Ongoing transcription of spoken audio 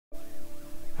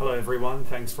Hello everyone,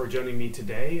 thanks for joining me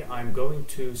today. I'm going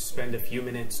to spend a few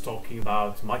minutes talking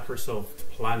about Microsoft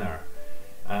Planner.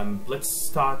 Let's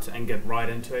start and get right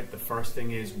into it. The first thing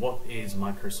is, what is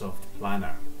Microsoft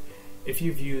Planner? If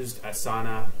you've used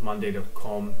Asana,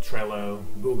 Monday.com, Trello,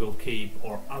 Google Keep,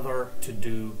 or other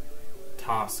to-do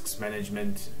tasks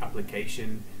management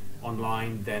application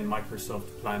online, then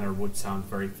Microsoft Planner would sound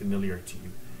very familiar to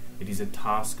you. It is a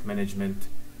task management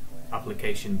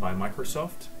application by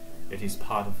Microsoft. It is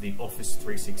part of the Office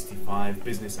 365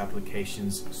 Business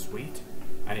Applications suite,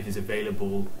 and it is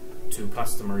available to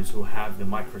customers who have the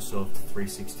Microsoft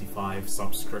 365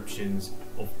 subscriptions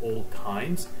of all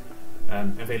kinds,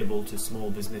 available to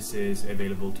small businesses,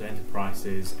 available to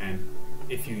enterprises, and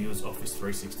if you use Office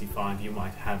 365, you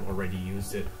might have already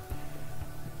used it.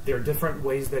 There are different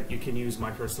ways that you can use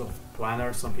Microsoft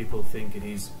Planner. Some people think it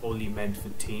is only meant for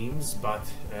teams,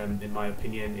 but in my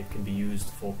opinion, it can be used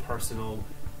for personal,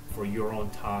 for your own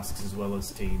tasks as well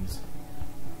as teams.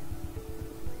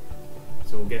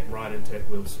 So we'll get right into it.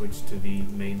 We'll switch to the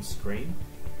main screen.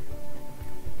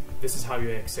 This is how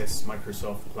you access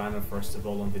Microsoft Planner. First of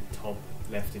all, on the top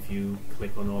left, if you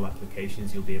click on all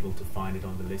applications, you'll be able to find it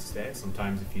on the list there.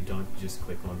 Sometimes if you don't, just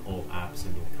click on all apps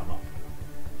and it'll come up.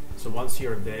 So once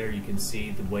you're there, you can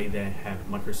see the way that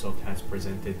Microsoft has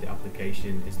presented the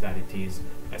application is that it is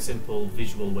a simple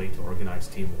visual way to organize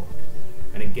teamwork.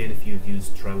 And again, if you've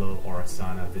used Trello or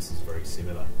Asana, this is very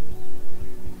similar.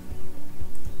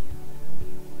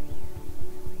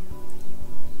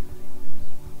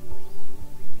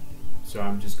 So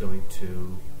I'm just going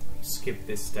to skip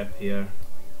this step here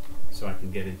so I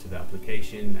can get into the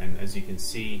application, and as you can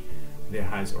see, there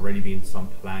has already been some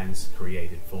plans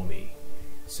created for me.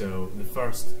 So the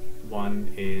first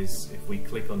one is, if we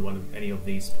click on any of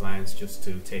these plans just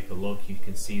to take a look, you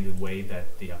can see the way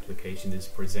that the application is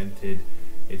presented.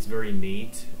 It's very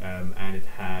neat, and it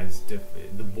has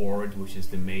the board, which is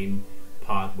the main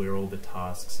part where all the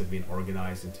tasks have been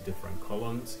organized into different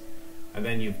columns. And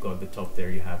then you've got the top there,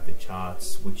 you have the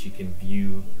charts, which you can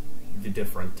view the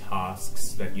different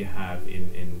tasks that you have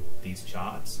in these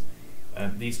charts.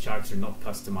 These charts are not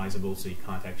customizable, so you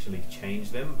can't actually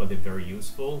change them, but they're very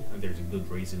useful, and there's a good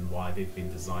reason why they've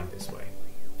been designed this way.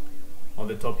 On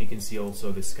the top, you can see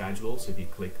also the schedule. So if you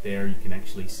click there, you can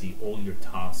actually see all your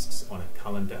tasks on a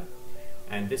calendar.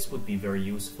 And this would be very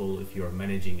useful if you're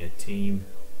managing a team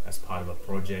as part of a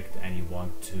project and you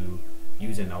want to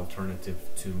use an alternative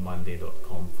to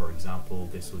Monday.com, for example.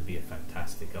 This would be a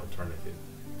fantastic alternative.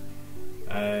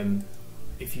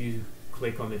 If you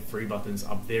click on the three buttons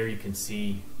up there, you can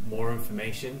see more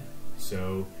information.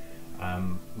 So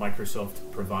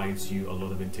Microsoft provides you a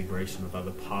lot of integration with other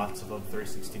parts of Office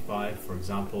 365. For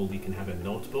example, you can have a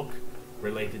notebook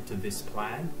related to this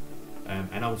plan,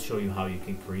 and I'll show you how you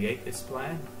can create this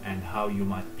plan and how you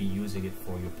might be using it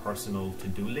for your personal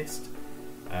to-do list,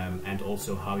 and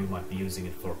also how you might be using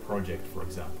it for a project, for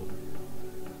example.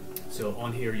 So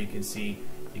on here you can see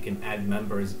you can add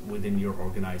members within your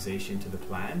organization to the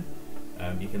plan.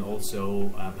 You can also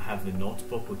have the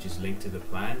notebook, which is linked to the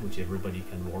plan, which everybody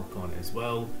can work on as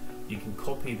well. You can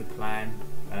copy the plan,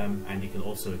 and you can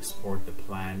also export the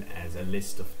plan as a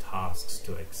list of tasks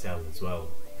to Excel as well.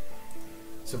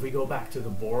 So if we go back to the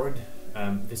board,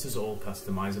 this is all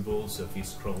customizable. So if you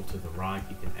scroll to the right,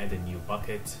 you can add a new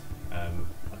bucket,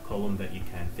 a column that you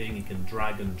can think. You can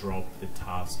drag and drop the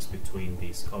tasks between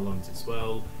these columns as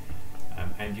well.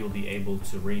 And you'll be able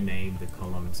to rename the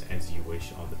columns as you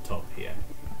wish on the top here.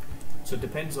 So it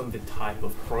depends on the type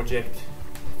of project.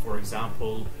 For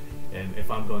example,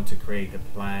 if I'm going to create a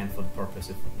plan for the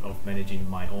purpose of managing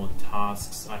my own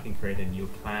tasks, I can create a new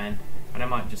plan, and I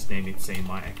might just name it, say,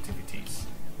 My Activities.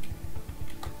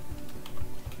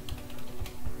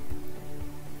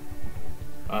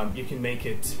 You can make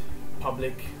it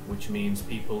public, which means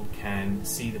people can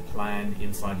see the plan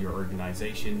inside your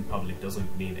organization. Public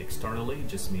doesn't mean externally, it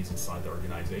just means inside the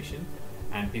organization.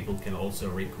 And people can also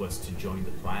request to join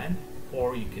the plan,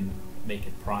 or you can make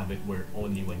it private where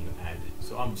only when you add it.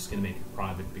 So I'm just going to make it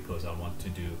private because I want to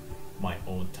do my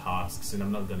own tasks and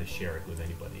I'm not going to share it with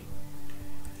anybody.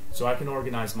 So I can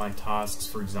organize my tasks,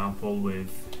 for example,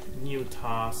 with new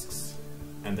tasks,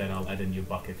 and then I'll add a new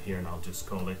bucket here and I'll just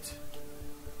call it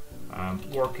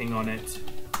working on it.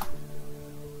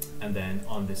 And then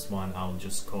on this one I'll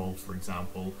just call, for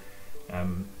example,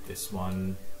 this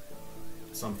one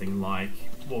something like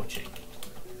watching.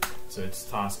 So it's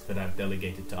a task that I've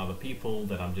delegated to other people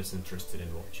that I'm just interested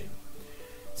in watching.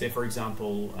 Say for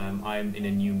example, I'm in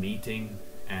a new meeting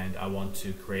and I want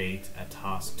to create a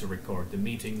task to record the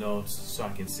meeting notes, so I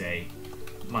can say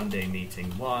Monday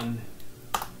meeting 1,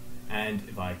 and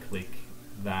if I click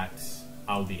that,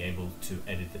 I'll be able to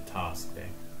edit the task there.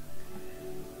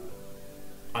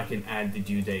 I can add the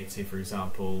due date, say for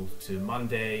example to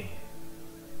Monday,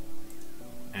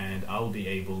 and I'll be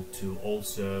able to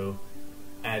also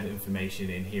add information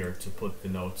in here to put the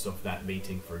notes of that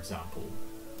meeting, for example.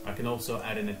 I can also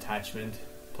add an attachment,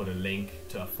 put a link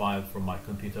to a file from my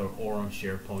computer or on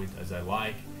SharePoint as I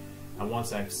like, and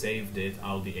once I've saved it,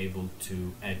 I'll be able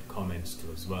to add comments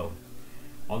to as well.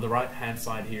 On the right hand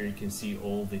side here, you can see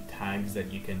all the tags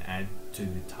that you can add to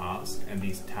the task, and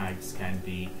these tags can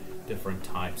be different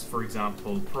types. For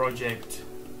example, project,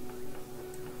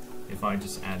 if I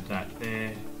just add that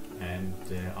there, and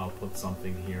I'll put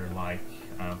something here like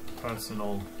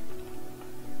personal,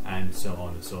 and so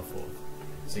on and so forth.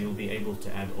 So you'll be able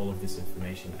to add all of this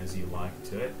information as you like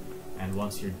to it, and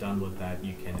once you're done with that,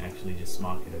 you can actually just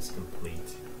mark it as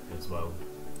complete as well.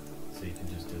 So you can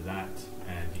just do that,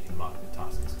 and you can mark the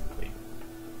task as complete.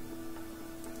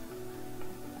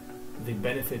 The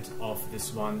benefit of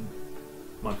this one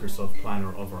Microsoft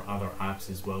Planner over other apps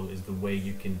as well is the way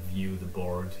you can view the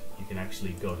board. You can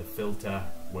actually go to filter,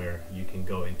 where you can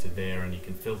go into there and you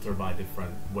can filter by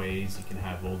different ways. You can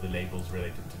have all the labels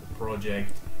related to the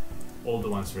project, all the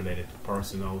ones related to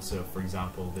personal. So for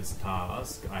example, this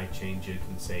task, I change it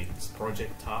and say it's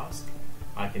project task.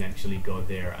 I can actually go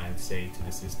there and say to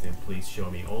the system, please show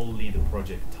me only the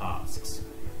project tasks.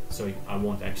 So I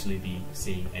won't actually be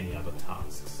seeing any other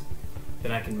tasks.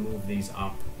 Then I can move these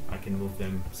up. I can move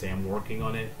them, say I'm working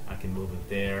on it, I can move it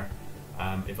there.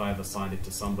 If I've assigned it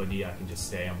to somebody, I can just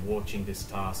say I'm watching this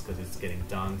task because it's getting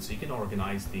done. So you can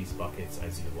organize these buckets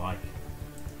as you like.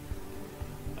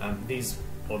 These,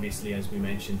 obviously, as we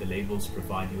mentioned, the labels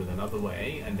provide you with another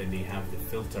way, and then you have the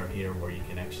filter here where you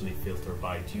can actually filter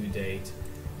by due date.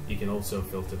 You can also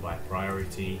filter by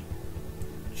priority,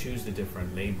 choose the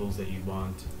different labels that you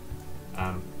want.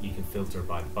 You can filter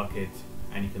by bucket,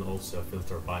 and you can also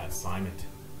filter by assignment.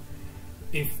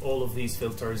 If all of these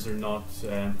filters are not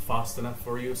fast enough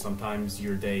for you, sometimes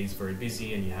your day is very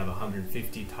busy and you have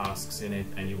 150 tasks in it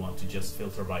and you want to just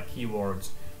filter by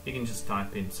keywords, you can just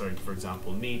type in, for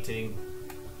example, meeting,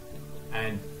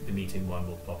 and the meeting one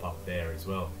will pop up there as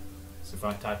well. So if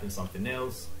I type in something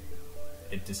else,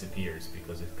 it disappears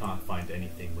because it can't find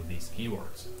anything with these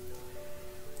keywords.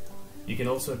 You can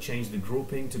also change the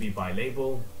grouping to be by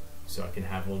label, so I can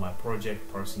have all my project,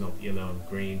 personal, yellow,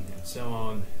 green, and so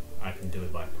on. I can do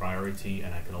it by priority,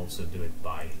 and I can also do it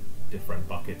by different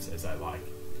buckets as I like.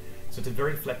 So it's a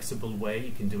very flexible way.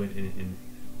 You can do it in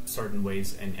certain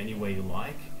ways and any way you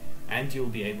like, and you'll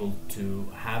be able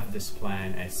to have this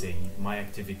plan as, say, my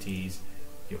activities,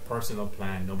 your personal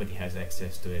plan. Nobody has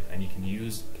access to it, and you can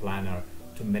use Planner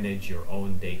to manage your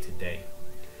own day-to-day.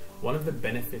 One of the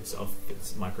benefits of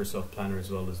this Microsoft Planner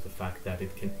as well is the fact that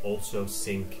it can also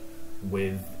sync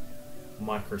with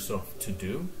Microsoft To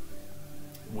Do,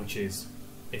 which is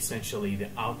essentially the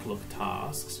Outlook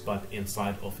tasks, but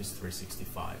inside Office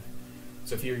 365.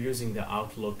 So if you're using the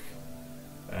Outlook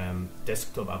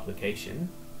desktop application,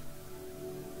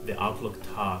 the Outlook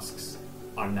tasks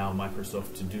are now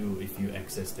Microsoft To Do if you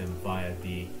access them via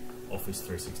the Office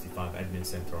 365 Admin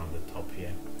Center on the top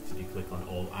here. So you click on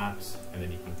All Apps, and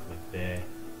then you can click there,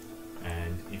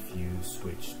 and if you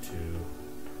switch to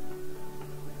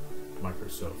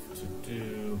Microsoft To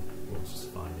Do, we'll just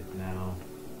find it now.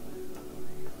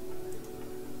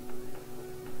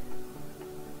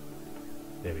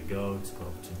 There we go, it's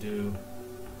called To Do.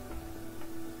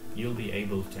 You'll be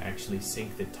able to actually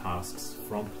sync the tasks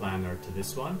from Planner to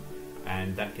this one,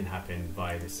 and that can happen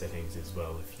via the settings as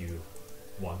well if you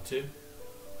want to.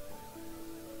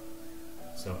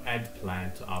 So add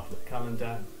plan to Outlook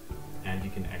calendar, and you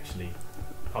can actually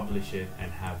publish it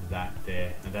and have that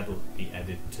there, and that will be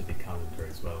added to the calendar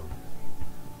as well.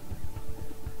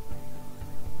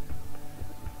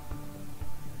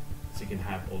 So you can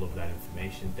have all of that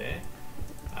information there.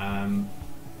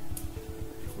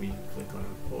 If we click on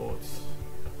reports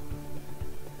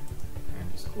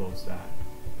and just close that,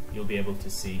 you'll be able to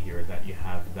see here that you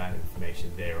have that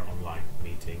information there, online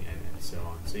meeting and so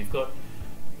on. So you've got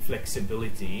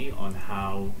flexibility on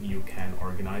how you can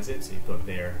organize it. So you've got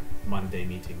there Monday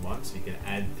meeting one, so you can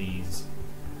add these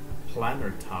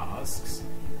planner tasks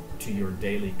to your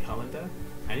daily calendar,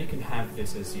 and you can have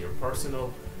this as your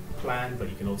personal plan, but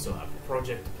you can also have a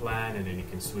project plan, and then you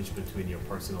can switch between your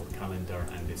personal calendar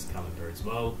and this calendar as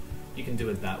well. You can do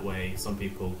it that way. Some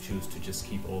people choose to just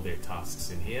keep all their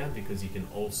tasks in here, because you can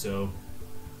also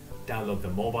download the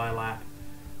mobile app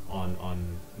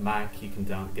on Mac. You can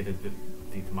get the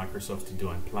Microsoft To Do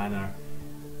and Planner,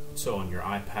 So on your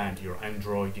iPad, your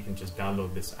Android, you can just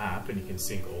download this app and you can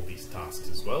sync all these tasks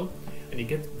as well. And you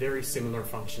get very similar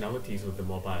functionalities with the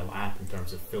mobile app in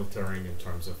terms of filtering, in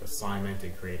terms of assignment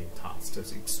and creating tasks.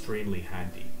 It's extremely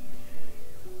handy.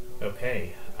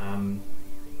 Okay,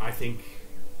 I think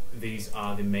these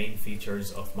are the main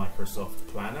features of Microsoft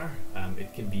Planner.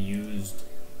 It can be used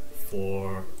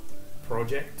for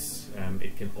projects.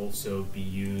 It can also be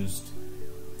used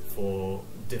for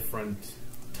different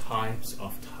types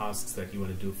of tasks that you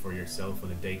want to do for yourself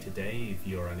on a day-to-day, if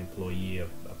you're an employee, a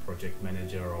project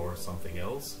manager or something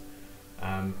else.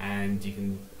 And you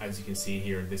can, as you can see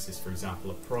here, this is, for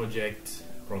example, a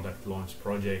product launch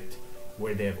project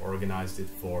where they have organized it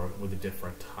with the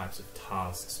different types of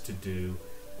tasks to do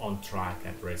on track,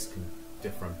 at risk, and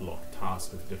different block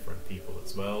tasks with different people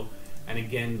as well. And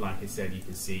again, like I said, you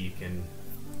can see you can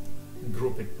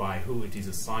group it by who it is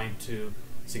assigned to,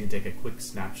 so you can take a quick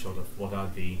snapshot of what are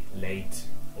the late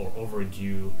or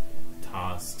overdue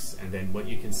tasks, and then what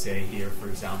you can say here, for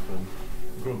example,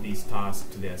 group these tasks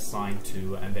to they're assigned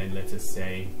to, and then let us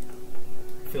say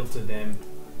filter them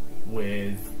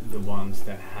with the ones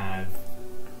that have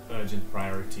urgent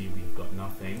priority. We've got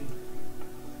nothing.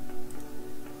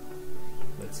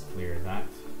 Let's clear that.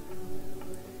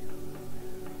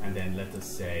 And then let us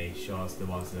say show us the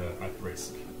ones that are at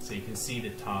risk. So you can see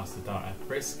the tasks that are at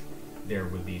risk there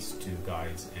with these two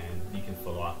guys, and you can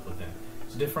follow up with them.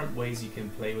 So different ways you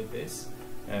can play with this.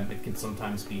 It can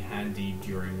sometimes be handy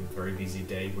during a very busy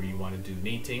day where you want to do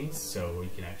meetings, so you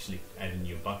can actually add a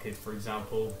new bucket, for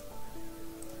example.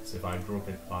 So if I group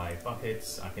it by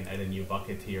buckets, I can add a new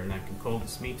bucket here, and I can call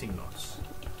this meeting notes.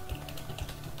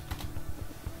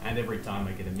 And every time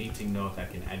I get a meeting note, I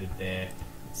can add it there,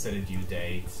 set a due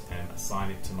date, and assign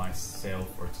it to myself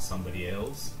or to somebody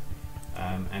else,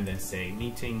 and then say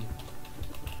meeting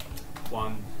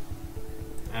 1,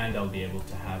 and I'll be able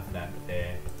to have that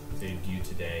there, say due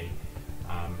today,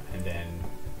 and then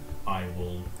I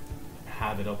will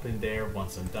have it open there.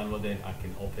 Once I'm done with it, I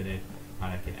can open it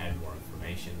and I can add more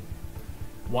information.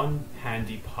 One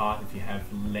handy part if you have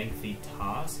lengthy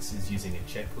tasks is using a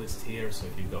checklist here. So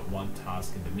if you've got one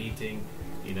task in the meeting,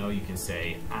 you know, you can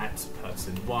say at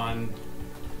person 1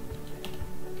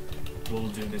 will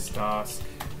do this task,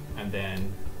 and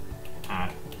then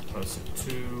at person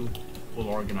 2 will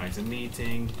organize a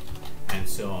meeting, and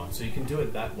so on. So you can do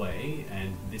it that way,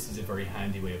 and this is a very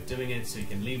handy way of doing it. So you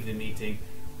can leave the meeting,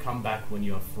 come back when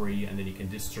you're free, and then you can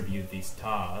distribute these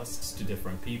tasks to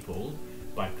different people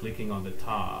by clicking on the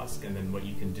task. And then what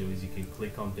you can do is you can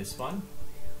click on this one,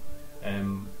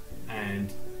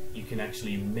 and you can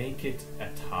actually make it a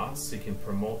task. So you can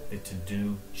promote the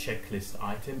to-do checklist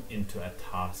item into a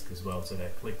task as well. So that I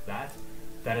click that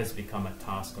has become a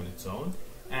task on its own,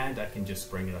 and I can just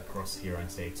bring it across here and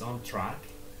say it's on track,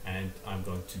 and I'm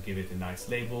going to give it a nice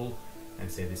label and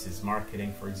say this is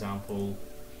marketing, for example,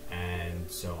 and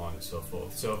so on and so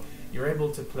forth. So you're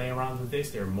able to play around with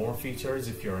this. There are more features.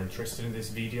 If you're interested in this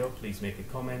video, please make a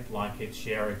comment, like it,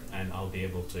 share it, and I'll be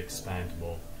able to expand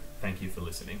more. Thank you for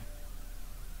listening.